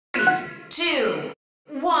2,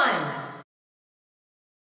 1.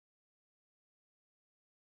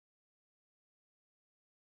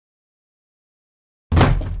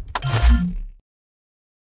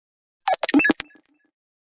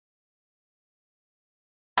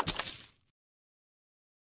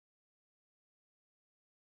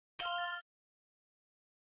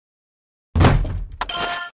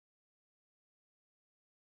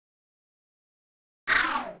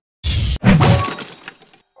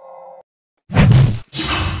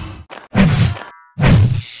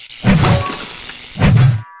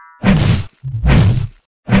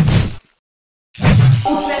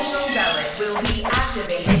 Special relic will be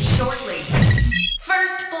activated shortly.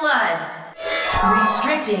 First blood.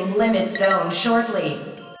 Restricting limit zone shortly.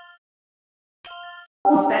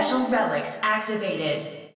 Special relics activated.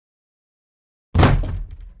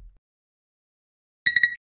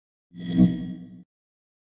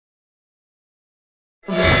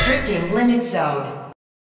 Restricting limit zone.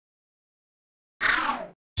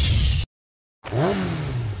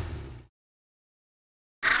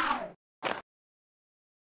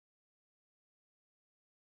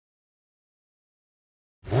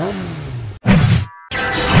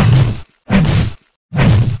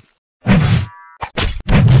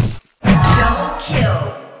 Double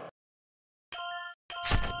kill.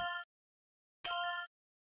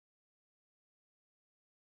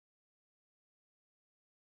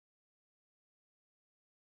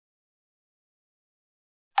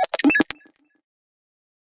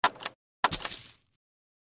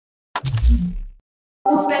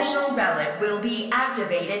 Special relic will be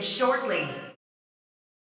activated shortly.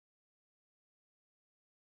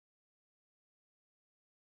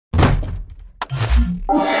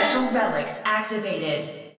 Special relics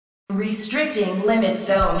activated. Restricting limit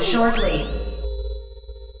zone shortly.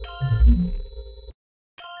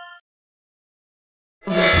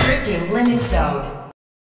 Restricting limit zone.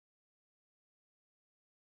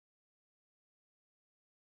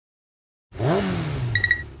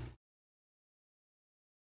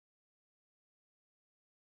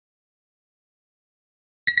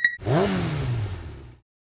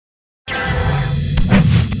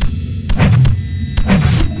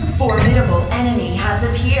 Formidable enemy has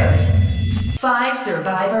appeared. 5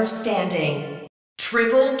 survivors standing.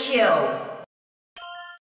 Triple kill.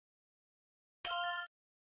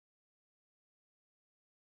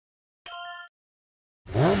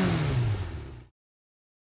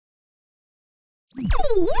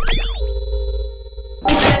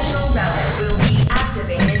 Special relic will be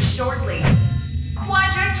activated shortly.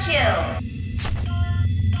 Quadra kill.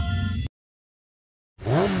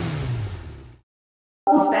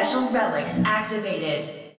 Special relics activated.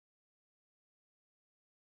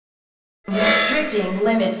 Restricting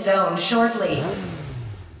limit zone shortly.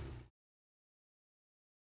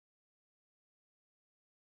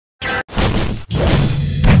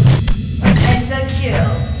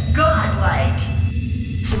 Pentakill. Godlike.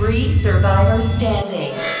 3 survivors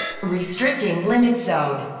standing. Restricting limit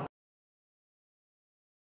zone.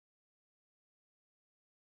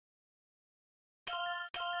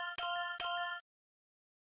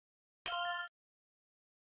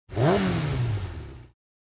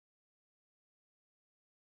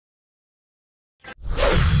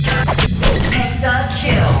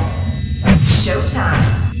 Kill.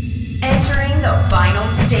 Showtime. Entering the final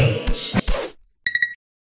stage.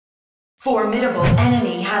 Formidable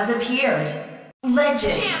enemy has appeared.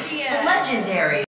 Legend. Champion. Legendary.